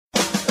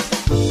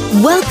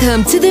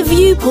Welcome to the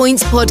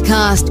Viewpoints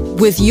podcast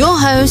with your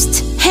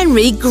host,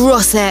 Henry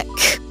Grosek.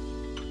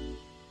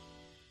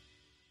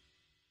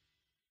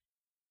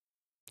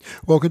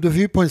 Welcome to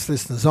Viewpoints,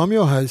 listeners. I'm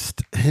your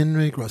host,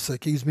 Henry Grosek.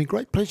 It gives me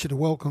great pleasure to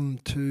welcome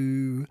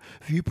to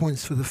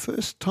Viewpoints for the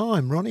first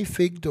time Ronnie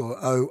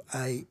Figdor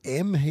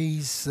OAM.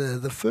 He's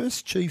the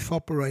first Chief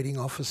Operating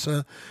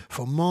Officer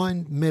for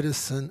Mind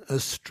Medicine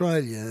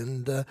Australia.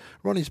 And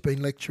Ronnie's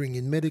been lecturing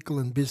in medical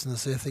and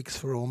business ethics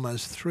for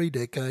almost 3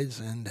 decades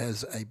and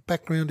has a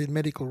background in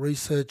medical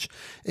research,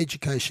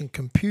 education,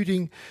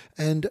 computing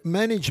and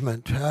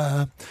management.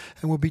 And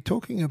we'll be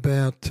talking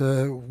about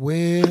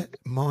where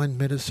Mind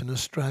Medicine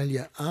Australia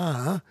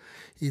are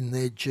in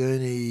their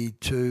journey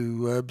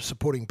to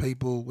supporting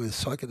people with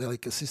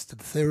psychedelic-assisted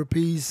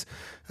therapies,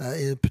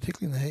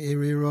 particularly in the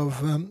area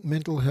of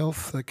mental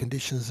health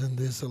conditions, and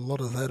there's a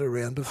lot of that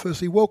around. But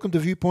firstly, welcome to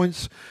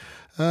Viewpoints,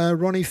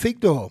 Ronnie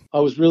Figdor. I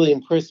was really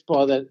impressed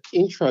by that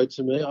intro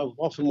to me. I've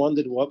often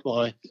wondered what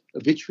my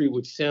obituary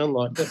would sound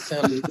like. That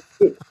sounded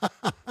good.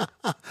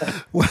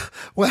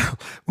 Well,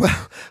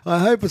 I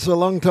hope it's a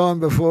long time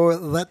before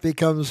that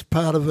becomes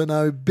part of an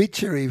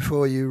obituary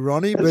for you,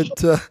 Ronnie,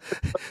 but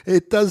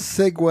it does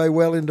segue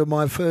well into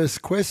my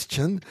first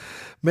question.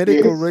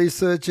 Medical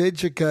research,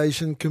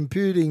 education,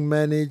 computing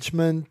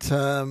management,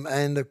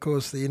 and of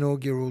course the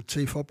inaugural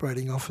Chief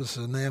Operating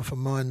Officer now for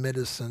Mind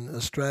Medicine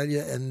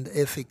Australia, and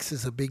ethics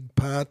is a big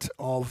part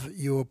of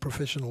your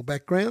professional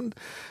background.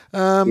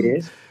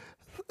 Yes.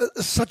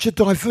 Such a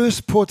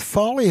diverse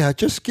portfolio.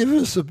 Just give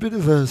us a bit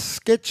of a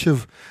sketch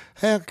of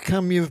how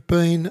come you've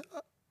been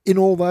in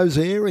all those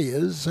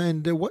areas,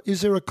 and what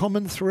is there a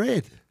common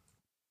thread?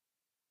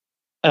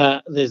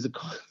 There's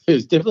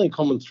definitely a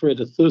common thread,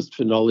 a thirst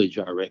for knowledge,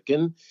 I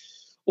reckon.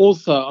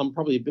 Also, I'm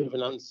probably a bit of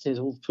an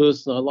unsettled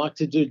person. I like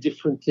to do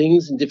different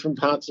things in different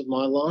parts of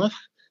my life.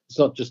 It's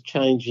not just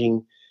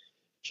changing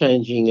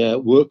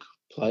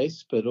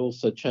workplace, but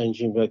also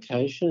changing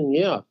vocation. And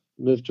yeah, I've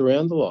moved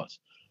around a lot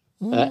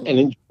and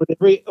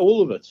enjoyed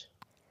all of it.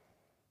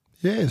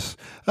 Yes.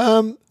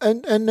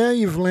 And now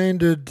you've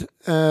landed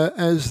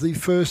as the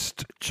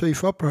first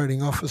Chief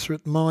Operating Officer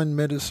at Mind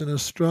Medicine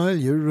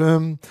Australia.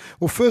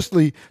 Well,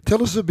 firstly,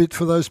 tell us a bit,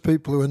 for those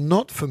people who are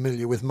not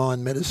familiar with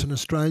Mind Medicine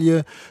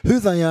Australia, who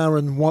they are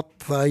and what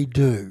they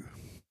do.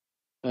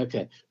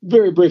 Okay.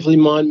 Very briefly,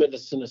 Mind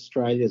Medicine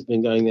Australia has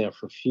been going now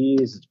for a few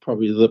years. It's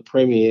probably the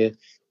premier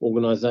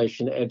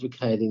organisation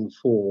advocating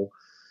for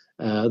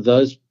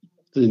the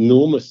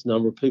enormous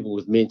number of people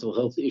with mental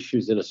health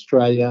issues in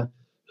Australia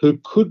who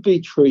could be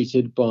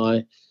treated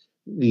by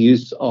the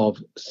use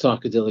of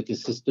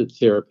psychedelic-assisted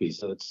therapy.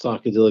 So it's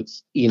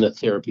psychedelics in a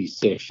therapy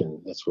session.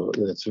 That's what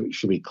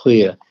should be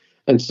clear.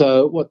 And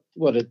so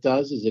what it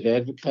does is it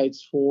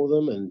advocates for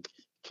them and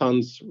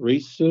funds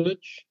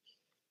research,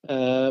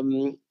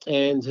 and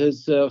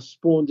has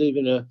spawned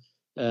even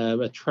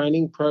a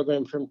training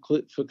program for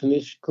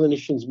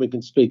clinicians. We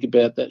can speak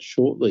about that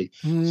shortly.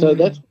 So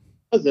that's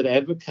what it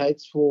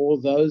advocates for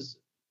those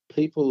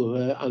people who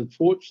are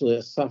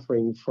unfortunately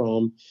suffering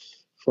from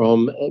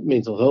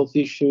mental health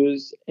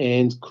issues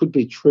and could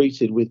be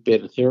treated with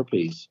better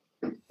therapies.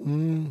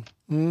 And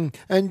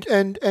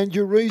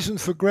your reason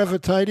for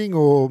gravitating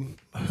or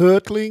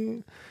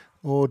hurtling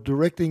or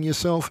directing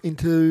yourself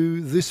into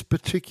this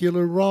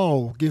particular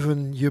role,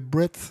 given your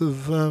breadth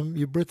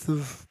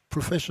of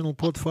professional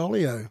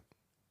portfolio?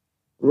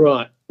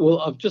 Right. Well,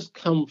 I've just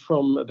come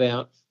from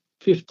about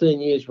 15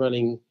 years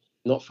running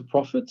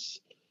not-for-profits,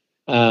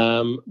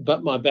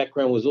 but my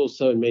background was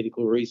also in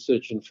medical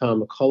research and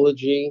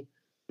pharmacology,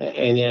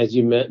 and as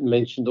you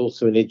mentioned,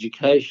 also in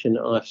education.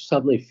 I've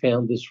suddenly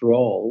found this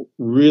role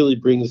really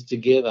brings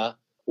together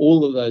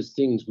all of those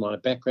things: my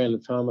background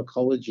in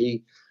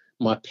pharmacology,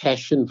 my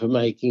passion for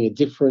making a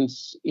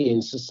difference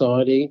in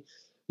society,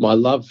 my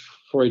love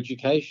for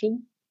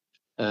education,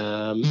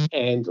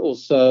 and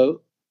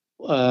also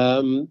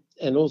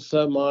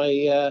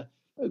my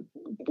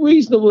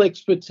reasonable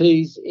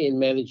expertise in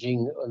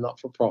managing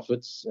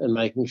not-for-profits and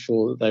making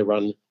sure that they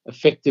run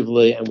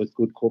effectively and with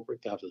good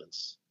corporate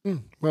governance.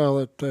 Well,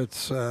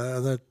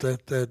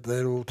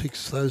 that all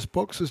ticks those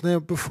boxes. Now,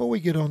 before we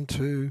get on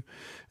to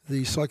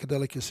the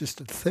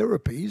psychedelic-assisted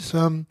therapies,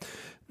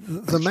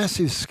 the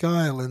massive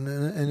scale, and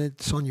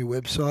it's on your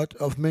website,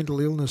 of mental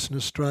illness in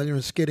Australia,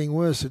 it's getting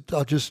worse.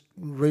 I'll just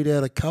read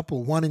out a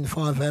couple. 1 in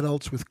 5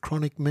 adults with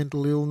chronic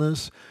mental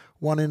illness,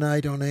 1 in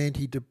 8 on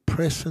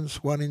antidepressants,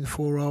 1 in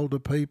 4 older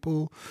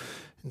people,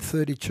 and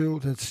 30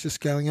 children. It's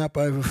just going up.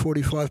 Over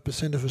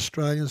 45% of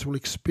Australians will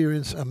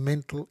experience a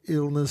mental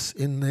illness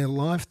in their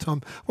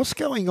lifetime. What's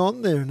going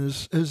on there, and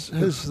has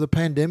the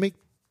pandemic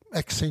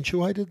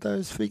accentuated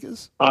those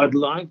figures? I'd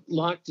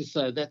like to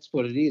say that's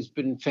what it is,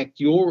 but in fact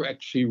you're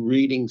actually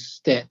reading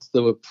stats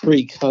that were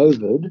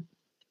pre-COVID,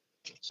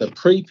 so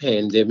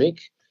pre-pandemic.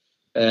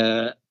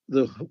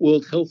 The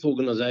World Health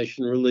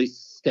Organization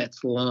released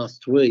stats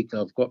last week.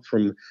 I've got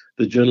from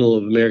the Journal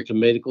of American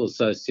Medical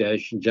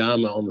Association,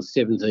 JAMA, on the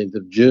 17th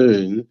of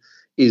June.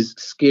 is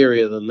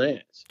scarier than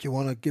that. Do you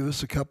want to give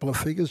us a couple of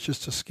figures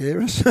just to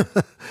scare us?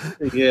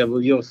 Yeah,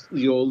 well,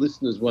 your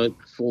listeners won't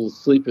fall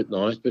asleep at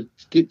night, but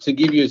to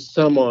give you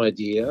some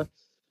idea,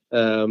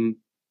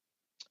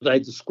 they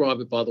describe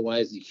it, by the way,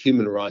 as a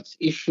human rights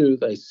issue.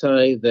 They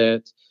say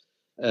that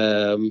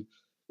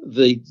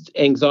the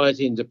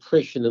anxiety and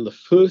depression in the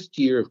first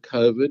year of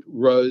COVID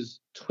rose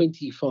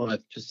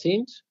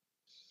 25%.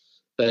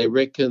 They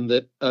reckon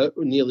that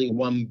nearly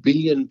 1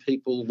 billion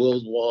people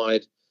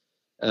worldwide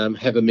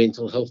have a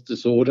mental health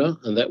disorder,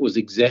 and that was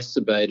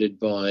exacerbated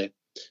by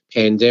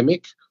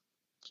pandemic.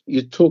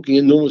 You're talking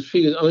enormous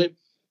figures. I mean,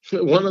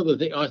 one of the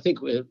things, I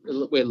think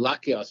we're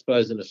lucky, I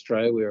suppose, in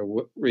Australia. We're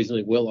a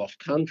reasonably well-off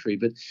country,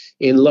 but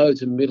in low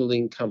to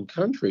middle-income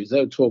countries, they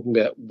were talking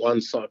about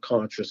one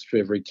psychiatrist for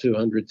every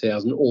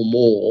 200,000 or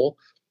more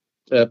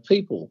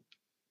people.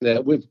 Now,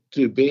 we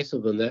do better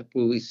than that,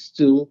 but we're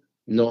still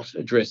not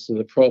addressing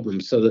the problem.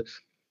 So the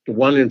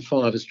 1 in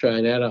 5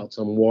 Australian adults,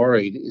 I'm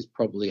worried, is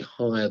probably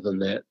higher than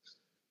that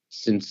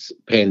since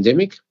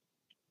pandemic.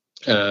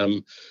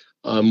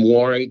 I'm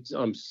worried.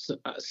 I'm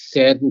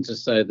saddened to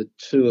say that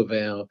 2 of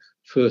our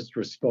first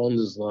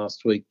responders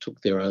last week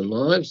took their own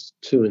lives,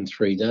 2 in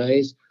 3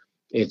 days.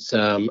 It's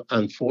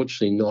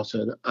unfortunately not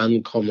an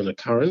uncommon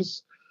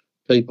occurrence.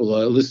 People,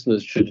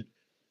 listeners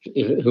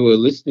who are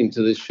listening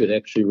to this should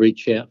actually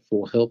reach out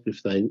for help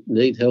if they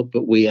need help,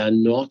 but we are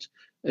not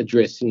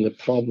addressing the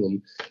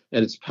problem.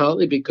 And it's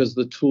partly because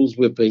the tools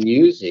we've been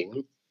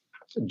using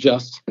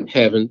just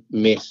haven't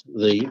met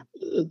the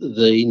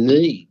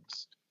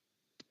needs.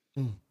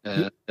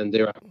 And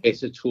there are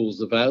better tools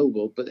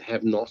available, but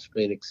have not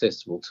been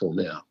accessible till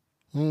now.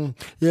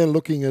 Yeah,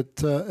 looking at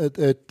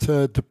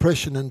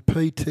depression and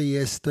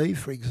PTSD,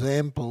 for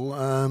example,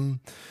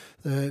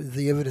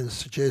 the evidence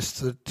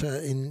suggests that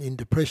in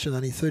depression,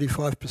 only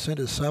 35%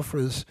 of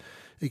sufferers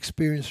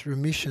experience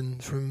remission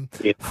from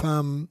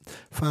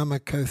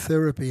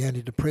pharmacotherapy,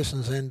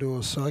 antidepressants and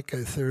or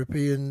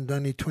psychotherapy, and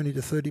only 20 to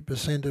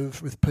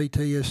 30% with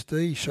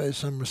PTSD show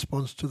some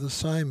response to the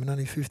same, and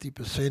only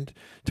 50%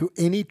 to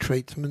any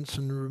treatments,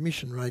 and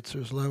remission rates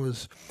are as low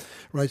as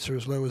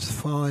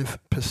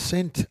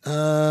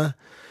 5%.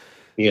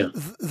 Yeah,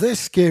 they're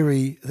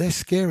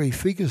scary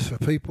figures for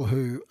people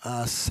who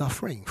are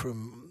suffering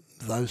from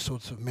those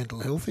sorts of mental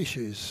health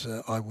issues,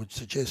 I would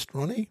suggest,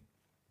 Ronnie.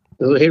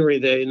 Well, Henry,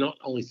 they're not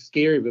only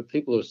scary, but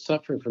people who are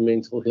suffering from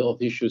mental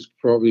health issues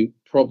probably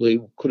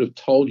could have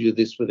told you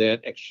this without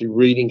actually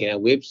reading our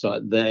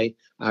website. They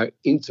are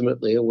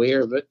intimately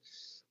aware of it.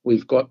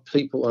 We've got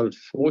people,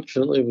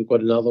 unfortunately, we've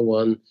got another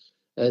one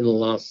in the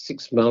last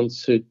 6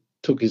 months who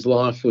took his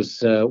life,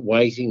 was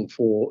waiting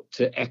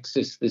to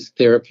access this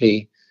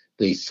therapy,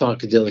 the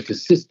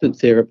psychedelic-assisted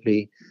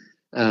therapy,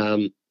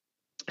 and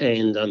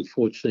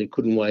unfortunately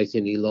couldn't wait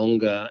any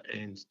longer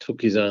and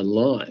took his own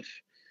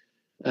life.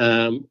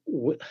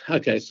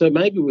 Okay, so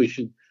maybe we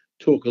should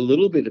talk a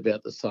little bit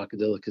about the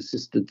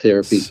psychedelic-assisted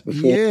therapies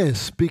before.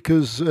 Yes,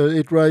 because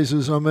it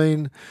raises, I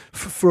mean,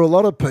 for a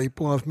lot of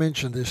people, I've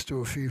mentioned this to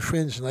a few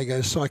friends, and they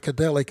go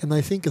psychedelic, and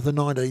they think of the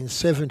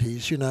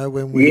 1970s, you know,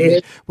 when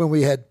we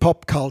had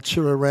pop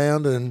culture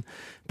around and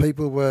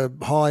people were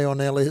high on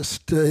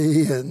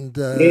LSD and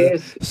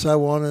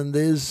so on, and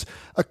there's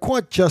a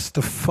quite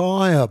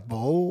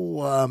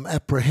justifiable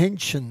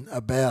apprehension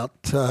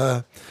about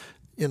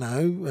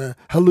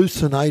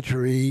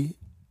hallucinatory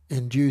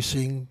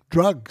inducing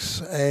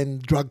drugs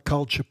and drug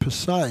culture per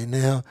se.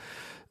 Now,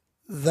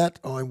 that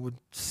I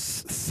would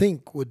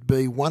think would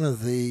be one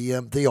of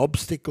the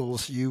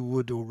obstacles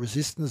or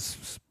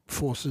resistance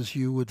forces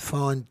you would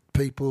find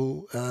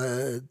people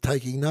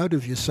taking note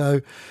of you.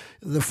 So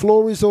the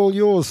floor is all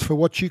yours for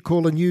what you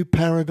call a new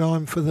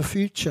paradigm for the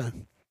future.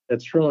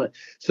 That's right.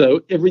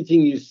 So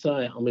everything you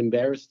say, I'm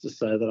embarrassed to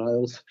say that I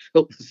also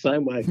felt the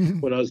same way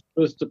when I was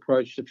first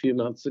approached a few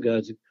months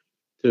ago to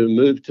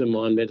move to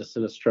Mind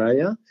Medicine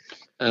Australia.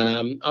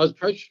 I was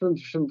approached from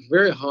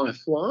very high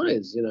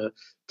flyers,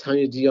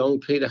 Tanya de Jong,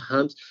 Peter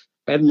Hunt,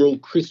 Admiral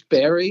Chris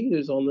Barry,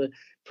 who's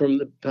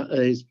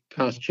he's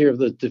past chair of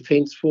the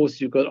Defence Force.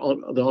 You've got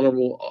the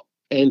Honourable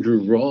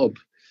Andrew Robb.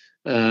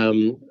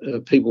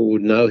 People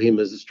would know him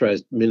as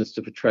Australia's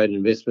Minister for Trade and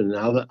Investment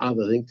and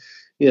other things.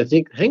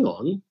 Think, hang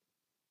on.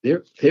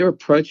 They're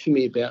approaching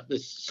me about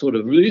this sort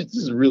of, this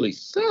is really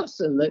sus,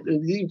 and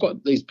you've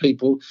got these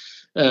people,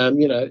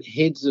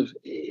 heads of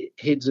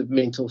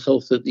mental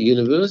health at the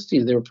university.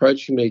 They're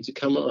approaching me to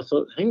come. I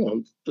thought, hang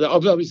on,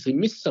 I've obviously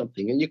missed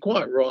something, and you're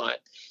quite right.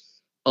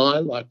 I,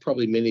 like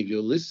probably many of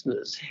your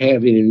listeners,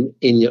 have in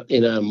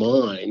our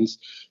minds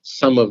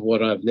some of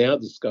what I've now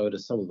discovered are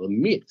some of the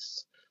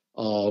myths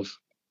of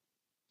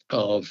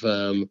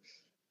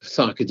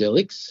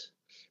psychedelics.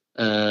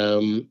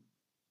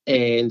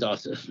 And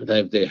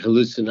they're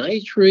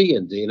hallucinatory,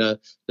 and that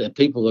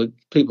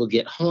people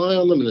get high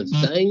on them, and it's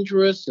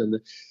dangerous, and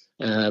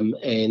a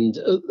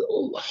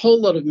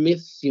whole lot of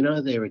myths.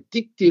 They're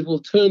addictive. Well,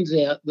 it turns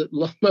out that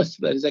most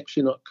of that is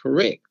actually not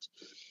correct.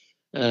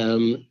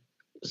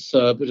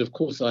 But of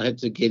course, I had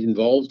to get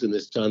involved in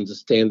this to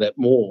understand that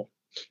more.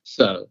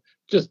 So,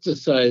 just to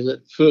say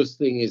that first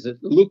thing is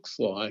it looks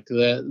like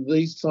that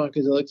these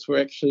psychedelics were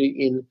actually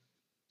in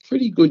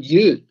pretty good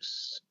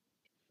use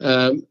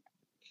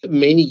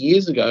many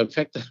years ago. In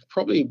fact,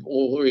 probably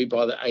already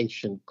by the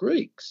ancient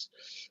Greeks.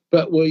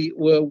 But we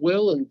were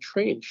well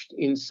entrenched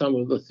in some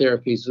of the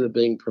therapies that are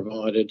being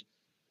provided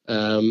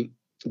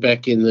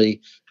back in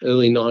the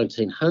early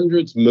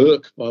 1900s.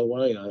 Merck, by the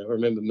way, I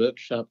remember Merck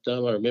Sharp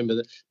Dome. I remember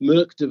that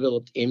Merck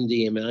developed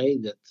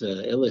MDMA, that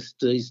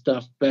LSD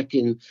stuff, back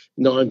in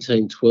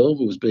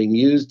 1912. It was being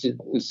used in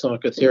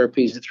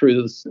psychotherapies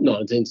through the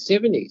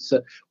 1970s.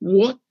 So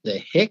what the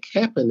heck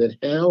happened, and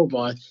how have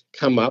I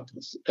come up,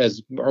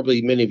 as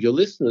probably many of your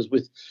listeners,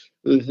 with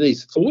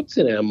these thoughts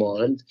in our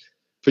mind,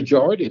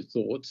 pejorative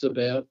thoughts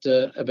about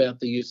the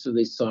use of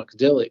these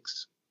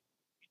psychedelics?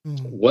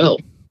 Well,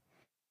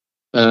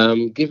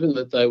 given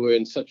that they were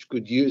in such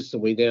good use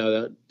and we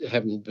now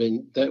haven't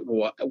been that,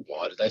 why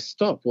did they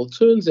stop? Well, it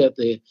turns out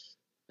the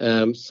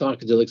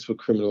psychedelics were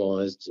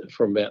criminalised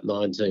from about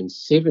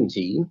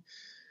 1970.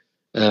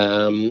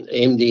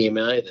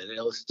 MDMA, that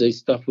LSD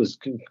stuff, was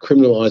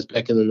criminalised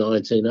back in the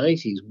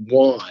 1980s.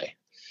 Why?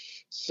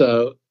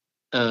 So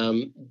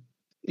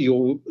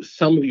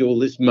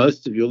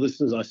most of your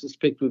listeners, I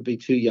suspect, would be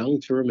too young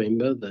to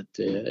remember that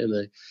in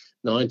the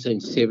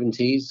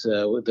 1970s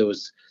there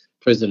was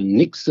President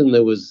Nixon,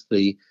 there was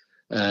the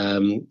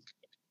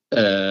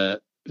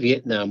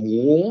Vietnam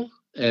War,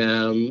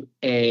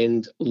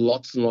 and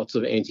lots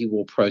of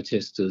anti-war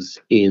protesters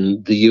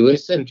in the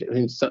US and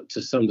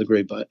to some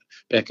degree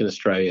back in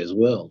Australia as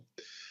well.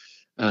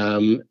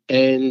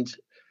 And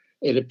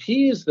it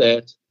appears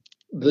that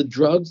the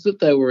drugs that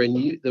they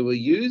were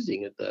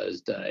using at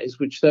those days,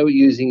 which they were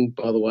using,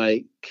 by the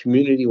way,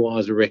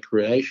 community-wise or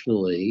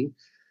recreationally,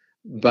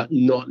 but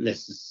not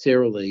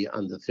necessarily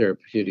under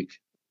therapeutic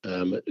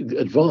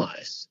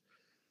advice,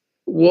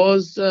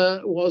 was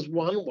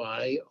one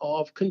way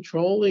of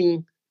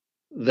controlling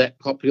that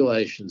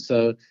population.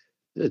 So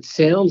it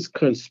sounds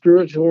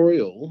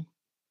conspiratorial,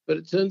 but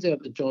it turns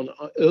out that John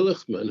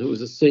Ehrlichman, who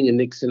was a senior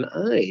Nixon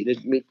aide,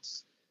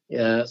 admits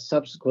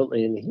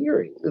subsequently in the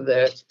hearing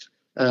that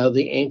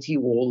the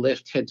anti-war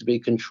left had to be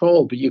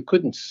controlled, but you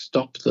couldn't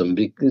stop them,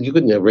 because you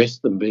couldn't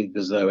arrest them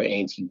because they were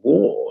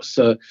anti-war.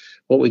 So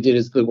what we did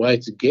is the way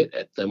to get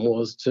at them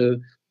was to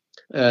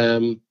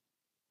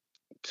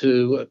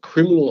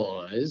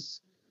criminalise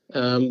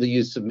the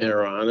use of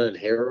marijuana and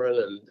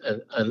heroin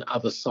and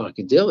other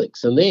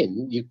psychedelics. And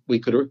then we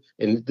could,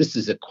 and this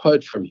is a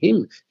quote from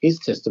him, his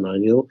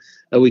testimonial,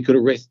 we could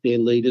arrest their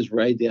leaders,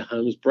 raid their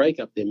homes, break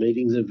up their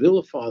meetings and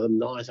vilify them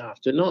night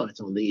after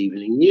night on the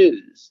evening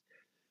news.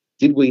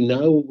 Did we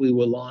know we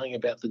were lying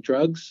about the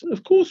drugs?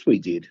 Of course we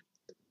did,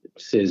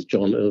 says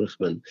John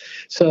Ehrlichman.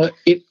 So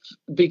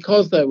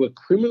because they were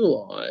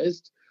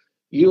criminalised,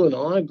 you and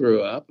I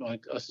grew up, I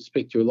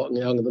suspect you're a lot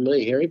younger than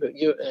me, Henry, but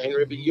you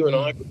and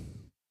I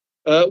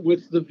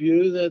with the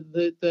view that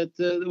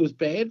it was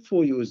bad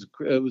for you.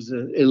 It was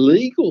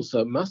illegal,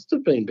 so it must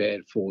have been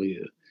bad for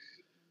you.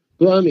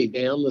 Blow me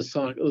down,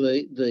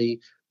 the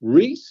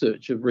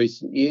research of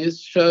recent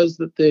years shows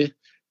that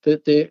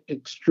they're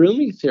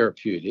extremely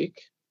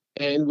therapeutic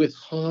and with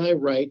high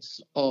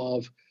rates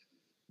of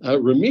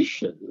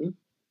remission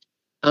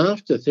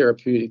after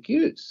therapeutic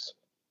use.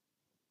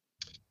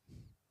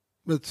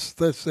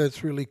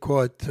 That's really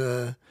quite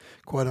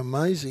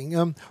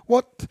amazing.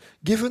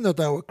 Given that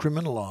they were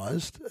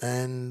criminalised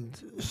and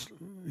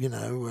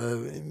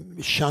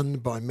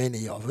shunned by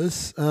many of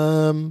us,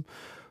 where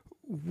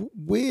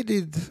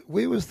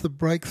was the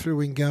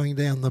breakthrough in going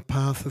down the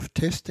path of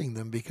testing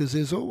them? Because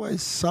there's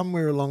always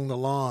somewhere along the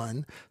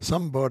line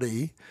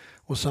somebody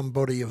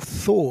of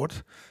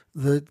thought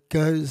that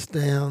goes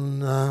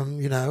down,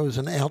 as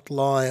an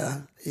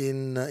outlier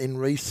in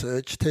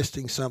research,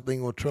 testing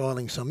something or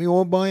trialling something,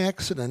 or by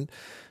accident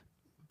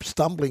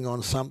stumbling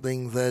on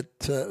something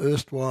that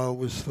erstwhile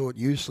was thought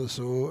useless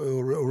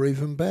or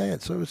even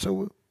bad. So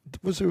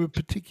was there a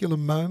particular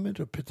moment,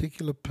 a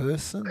particular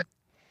person?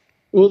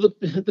 Well,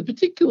 the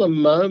particular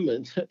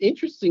moment,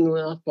 interestingly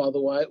enough, by the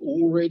way,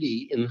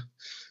 already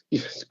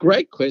it's a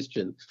great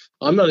question.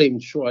 I'm not even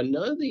sure I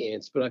know the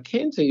answer, but I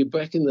can tell you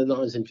back in the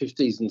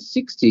 1950s and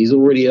 60s,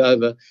 already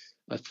over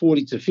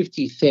 40 to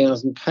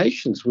 50,000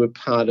 patients were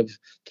part of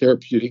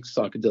therapeutic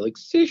psychedelic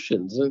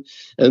sessions.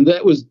 And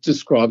that was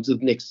described as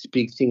the next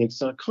big thing in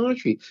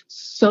psychiatry.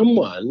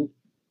 Someone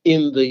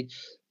in the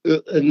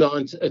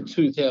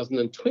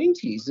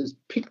 2020s has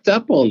picked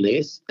up on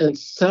this, and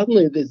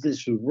suddenly there's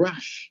this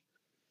rush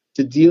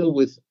to deal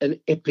with an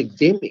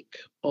epidemic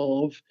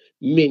of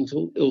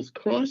mental health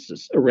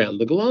crisis around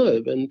the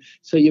globe. And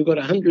so you've got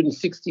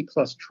 160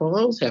 plus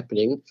trials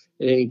happening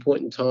at any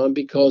point in time,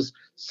 because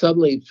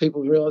suddenly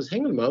people realise,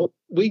 hang on a moment,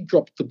 we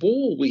dropped the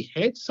ball. We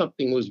had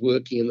something was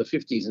working in the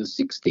 50s and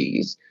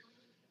 60s.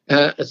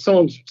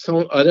 Someone,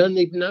 I don't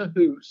even know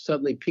who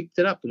suddenly picked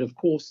it up, but of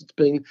course it's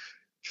been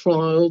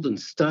trialled and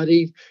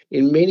studied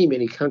in many,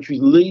 many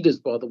countries. Leaders,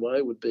 by the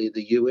way, would be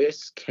the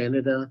US,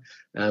 Canada,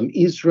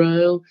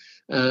 Israel,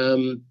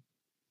 and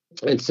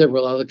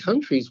several other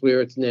countries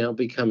where it's now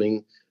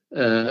becoming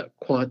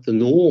quite the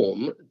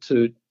norm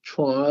to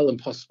trial and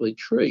possibly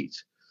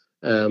treat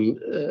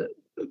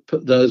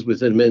those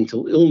with a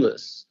mental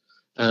illness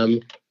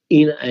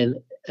in an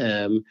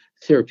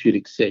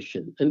therapeutic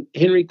session. And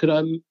Henry, could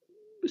I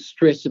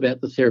stress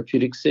about the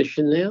therapeutic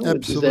session now?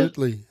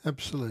 Absolutely.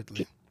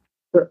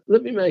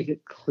 Let me make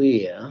it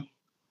clear.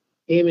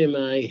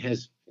 MMA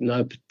has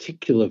no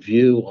particular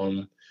view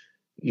on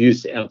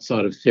use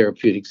outside of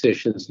therapeutic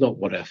sessions, not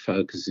what our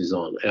focus is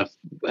on.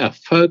 Our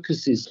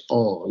focus is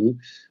on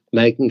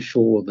making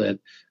sure that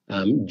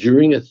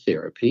during a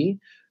therapy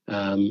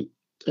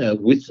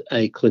with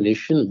a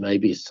clinician,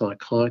 maybe a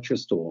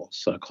psychiatrist or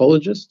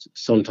psychologist,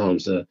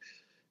 sometimes a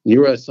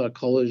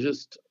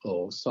neuropsychologist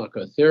or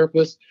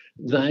psychotherapist,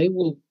 they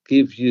will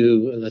give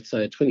you, let's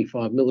say, a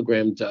 25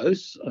 milligram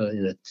dose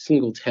in a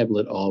single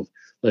tablet of,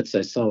 let's say,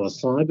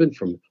 psilocybin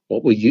from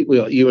what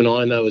you and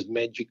I know as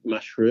magic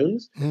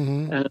mushrooms.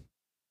 Mm-hmm.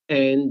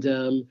 And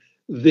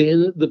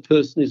then the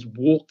person is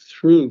walked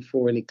through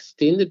for an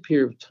extended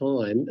period of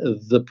time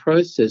the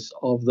process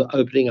of the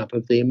opening up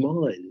of their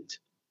mind.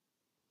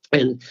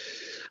 And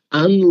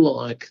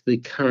unlike the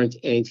current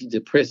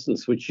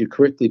antidepressants, which you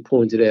correctly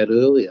pointed out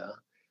earlier,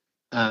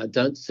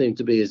 don't seem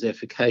to be as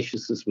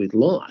efficacious as we'd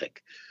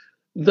like,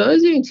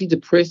 those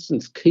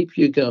antidepressants keep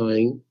you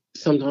going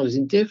sometimes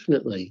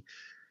indefinitely.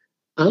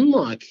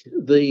 Unlike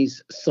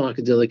these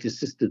psychedelic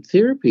assisted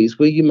therapies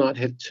where you might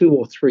have 2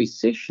 or 3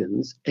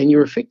 sessions and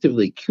you're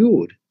effectively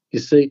cured. You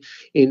see,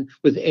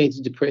 with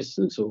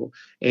antidepressants or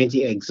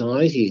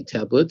anti-anxiety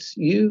tablets,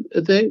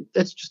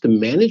 that's just a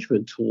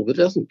management tool that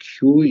doesn't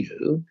cure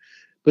you.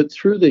 But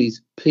through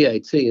these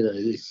PAT,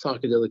 these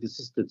psychedelic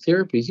assisted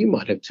therapies, you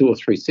might have 2 or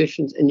 3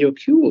 sessions and you're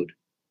cured.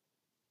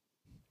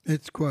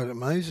 It's quite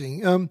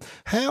amazing.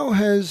 How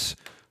has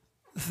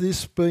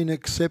this been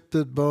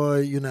accepted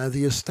by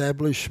the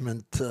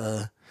establishment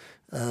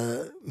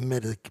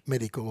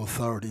medical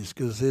authorities?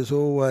 Because there's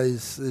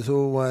always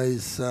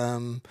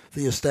the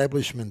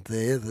establishment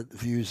there that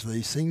views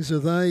these things. Are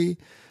they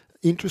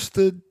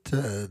interested,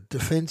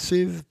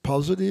 defensive,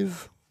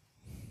 positive?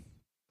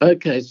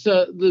 Okay,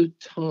 so the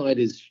tide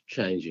is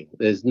changing.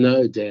 There's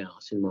no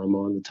doubt in my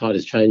mind the tide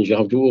is changing.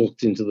 I've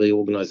walked into the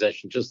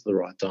organisation just at the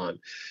right time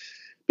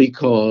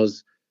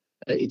because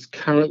it's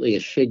currently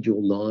a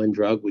Schedule 9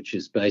 drug, which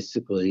is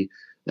basically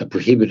a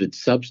prohibited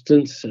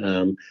substance.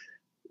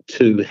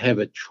 To have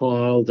a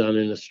trial done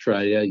in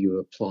Australia, you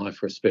apply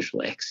for a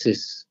special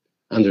access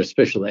under a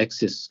special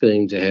access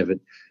scheme to have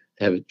it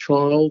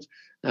trialled,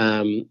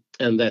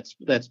 and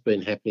that's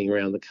been happening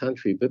around the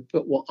country. But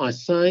what I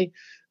say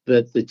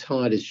that the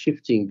tide is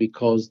shifting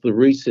because the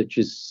research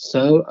is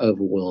so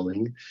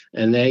overwhelming,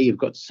 and now you've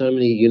got so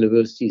many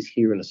universities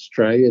here in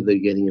Australia that are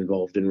getting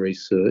involved in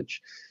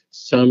research,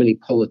 so many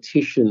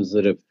politicians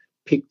that have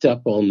picked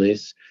up on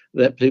this,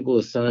 that people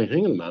are saying,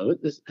 hang on a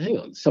moment,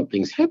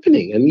 something's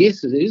happening. And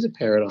yes, it is a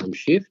paradigm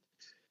shift.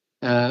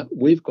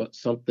 We've got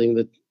something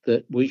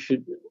that we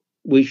should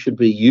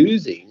be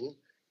using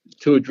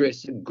to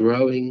address a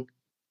growing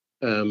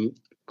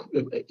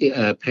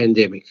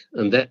pandemic,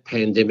 and that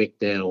pandemic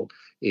now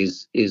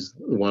is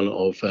one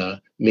of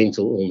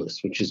mental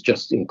illness, which is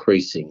just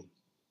increasing.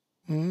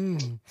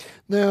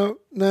 Now,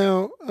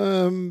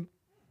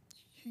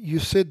 you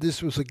said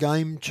this was a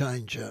game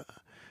changer.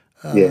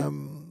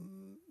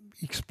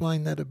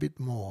 Explain that a bit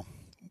more.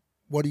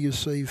 What do you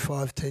see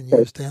 5-10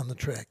 years down the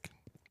track?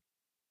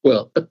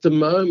 Well, at the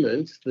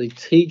moment, the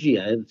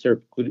TGA,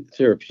 the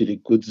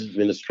Therapeutic Goods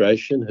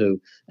Administration, who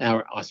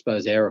are, I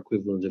suppose, our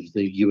equivalent of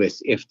the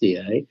US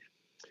FDA,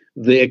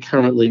 they're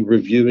currently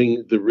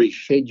reviewing the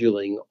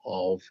rescheduling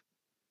of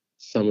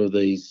some of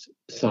these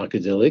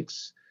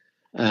psychedelics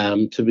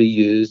to be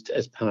used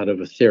as part of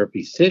a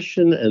therapy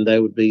session, and they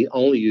would be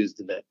only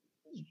used in that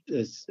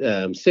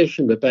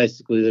session, but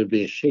basically there'd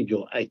be a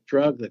Schedule 8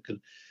 drug that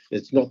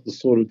it's not the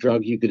sort of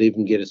drug you could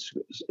even get a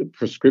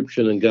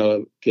prescription and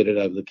go get it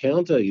over the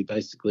counter.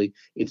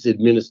 It's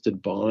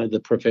administered by the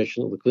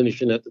professional, the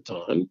clinician at the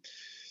time.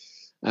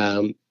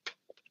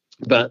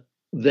 But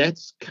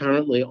that's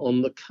currently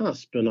on the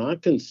cusp, and I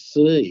can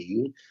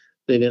see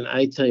that in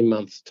 18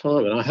 months'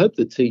 time, and I hope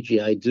the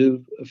TGA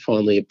do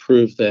finally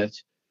approve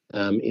that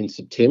in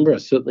September.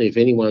 Certainly, if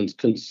anyone's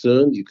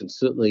concerned,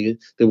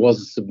 there was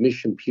a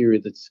submission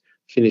period that's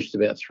finished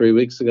about 3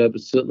 weeks ago,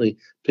 but certainly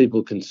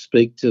people can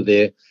speak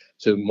to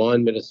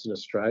Mind Medicine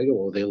Australia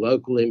or their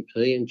local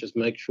MP and just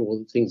make sure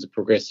that things are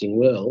progressing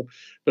well.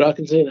 But I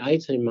can see in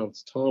 18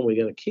 months' time, we're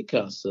going to kick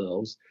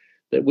ourselves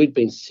that we've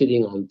been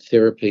sitting on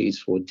therapies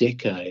for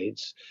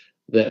decades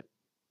that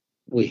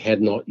we had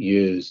not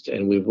used,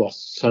 and we've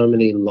lost so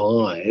many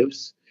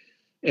lives.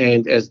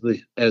 And as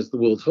the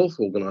World Health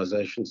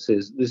Organization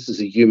says, this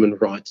is a human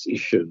rights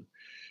issue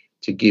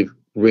to give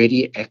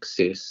ready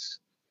access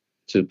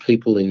to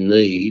people in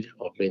need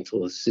of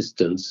mental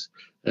assistance,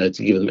 to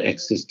give them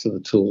access to the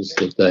tools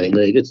that they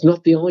need. It's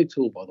not the only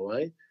tool, by the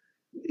way.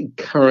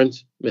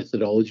 Current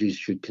methodologies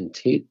should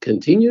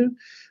continue.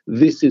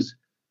 This is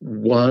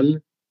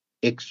one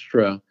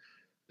extra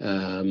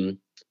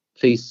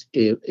piece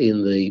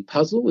in the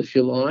puzzle, if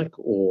you like,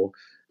 or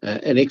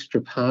an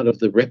extra part of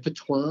the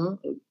repertoire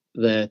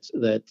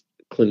that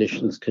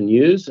clinicians can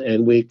use.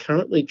 And we're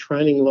currently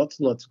training lots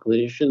and lots of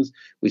clinicians.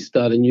 We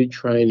start a new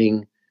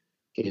training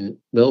in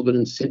Melbourne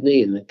and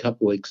Sydney in a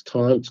couple of weeks'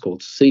 time. It's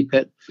called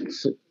CPAT,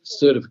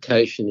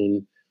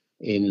 certification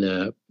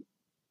in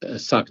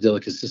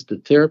psychedelic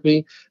assisted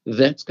therapy.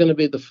 That's going to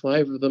be the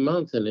flavour of the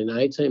month. And in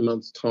 18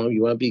 months' time,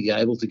 you won't be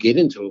able to get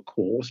into a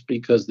course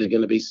because there are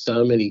going to be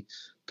so many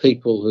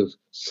people who've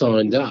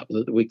signed up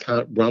that we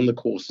can't run the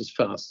courses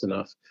fast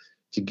enough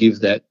to give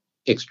that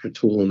extra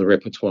tool in the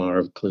repertoire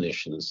of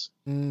clinicians.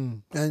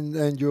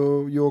 And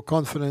you're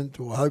confident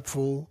or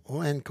hopeful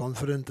and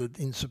confident that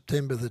in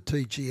September the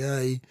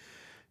TGA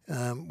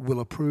will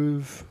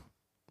approve?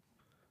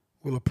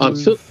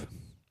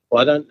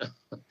 I don't,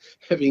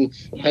 having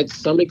had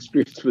some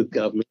experience with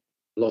government,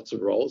 lots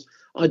of roles,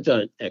 I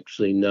don't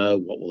actually know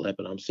what will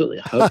happen. I'm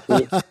certainly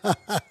hopeful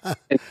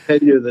and tell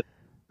you that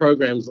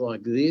programs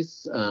like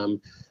this,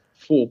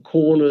 Four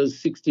Corners,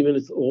 60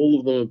 Minutes, all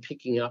of them are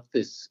picking up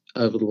this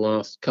over the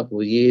last couple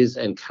of years,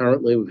 and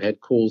currently we've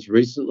had calls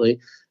recently.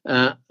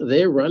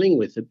 They're running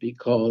with it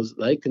because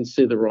they can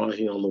see the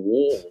writing on the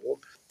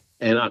wall,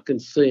 and I can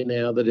see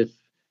now that if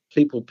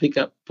people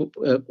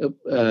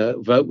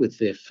vote with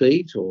their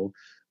feet or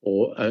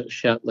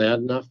shout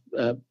loud enough,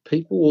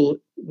 people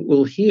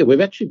will hear.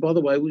 We've actually, by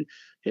the way,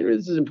 Henry,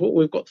 this is important,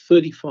 we've got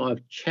 35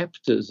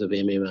 chapters of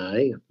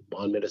MMA,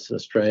 Mind Medicine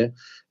Australia,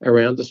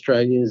 around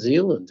Australia and New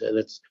Zealand, and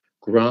it's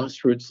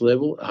grassroots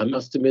level. I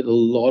must admit, a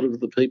lot of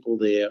the people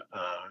there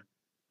are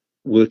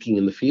working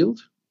in the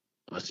field.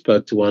 I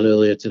spoke to one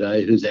earlier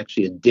today who's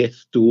actually a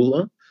death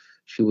doula.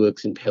 She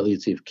works in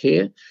palliative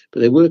care,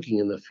 but they're working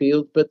in the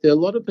field. But there are a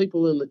lot of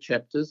people in the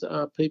chapters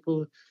are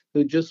people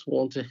who just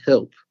want to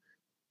help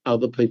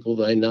other people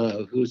they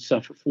know who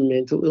suffer from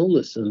mental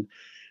illness, and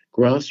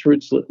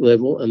grassroots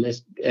level, and they're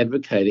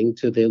advocating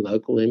to their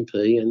local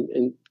MP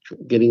and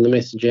getting the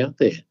message out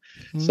there.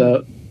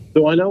 So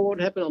do I know what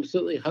would happen? I'm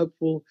certainly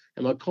hopeful.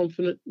 Am I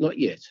confident? Not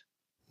yet.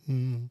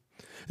 And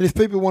if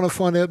people want to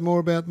find out more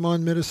about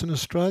Mind Medicine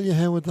Australia,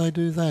 how would they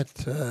do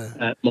that?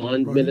 At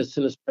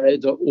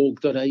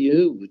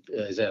mindmedicineaustralia.org.au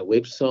is our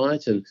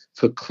website. And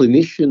for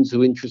clinicians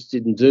who are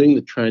interested in doing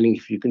the training,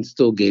 if you can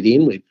still get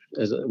in, we've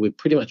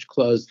pretty much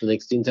closed the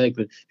next intake,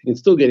 but if you can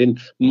still get in,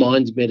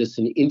 Mind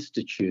Medicine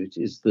Institute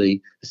is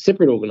the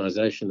separate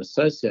organisation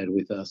associated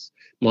with us,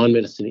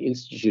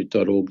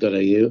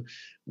 mindmedicineinstitute.org.au.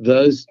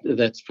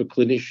 That's for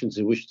clinicians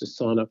who wish to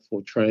sign up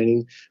for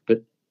training.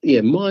 But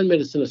yeah,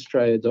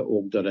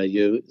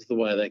 mindmedicinaustralia.org.au is the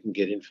way they can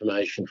get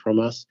information from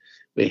us.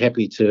 We're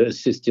happy to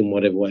assist in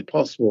whatever way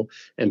possible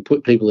and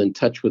put people in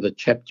touch with a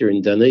chapter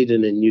in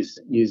Dunedin in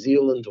New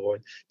Zealand or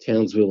in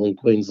Townsville in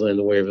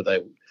Queensland or wherever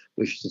they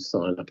wish to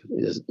sign up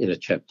in a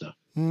chapter.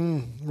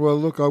 Well,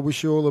 look, I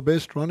wish you all the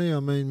best, Ronnie.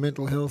 I mean,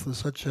 mental health is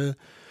such a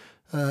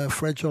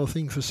fragile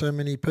thing for so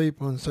many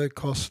people and so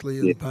costly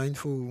and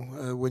painful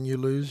when you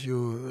lose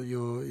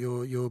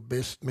your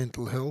best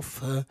mental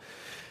health.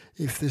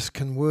 If this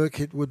can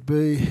work, it would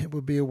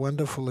be a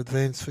wonderful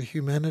advance for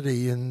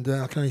humanity. And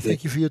I can only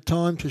thank you for your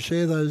time to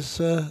share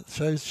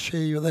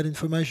share that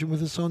information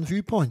with us on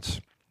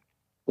Viewpoints.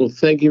 Well,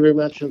 thank you very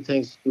much, and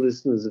thanks to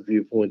listeners of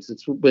Viewpoints.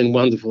 It's been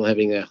wonderful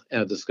having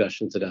our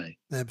discussion today.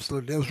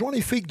 Absolutely. It was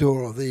Ronnie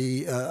Figdor of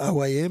the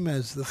OAM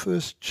as the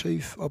first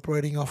Chief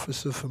Operating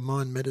Officer for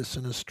Mind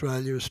Medicine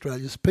Australia,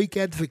 Australia's peak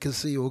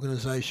advocacy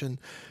organisation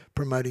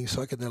promoting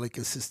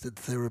psychedelic-assisted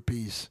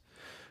therapies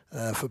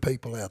for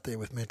people out there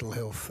with mental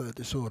health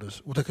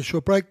disorders. We'll take a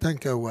short break. Don't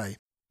go away.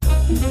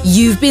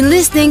 You've been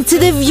listening to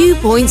the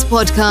Viewpoints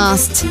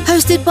podcast,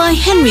 hosted by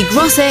Henry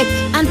Grosek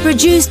and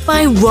produced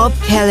by Rob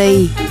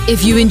Kelly.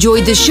 If you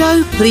enjoyed the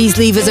show, please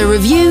leave us a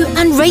review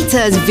and rate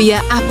us via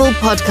Apple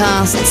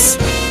Podcasts.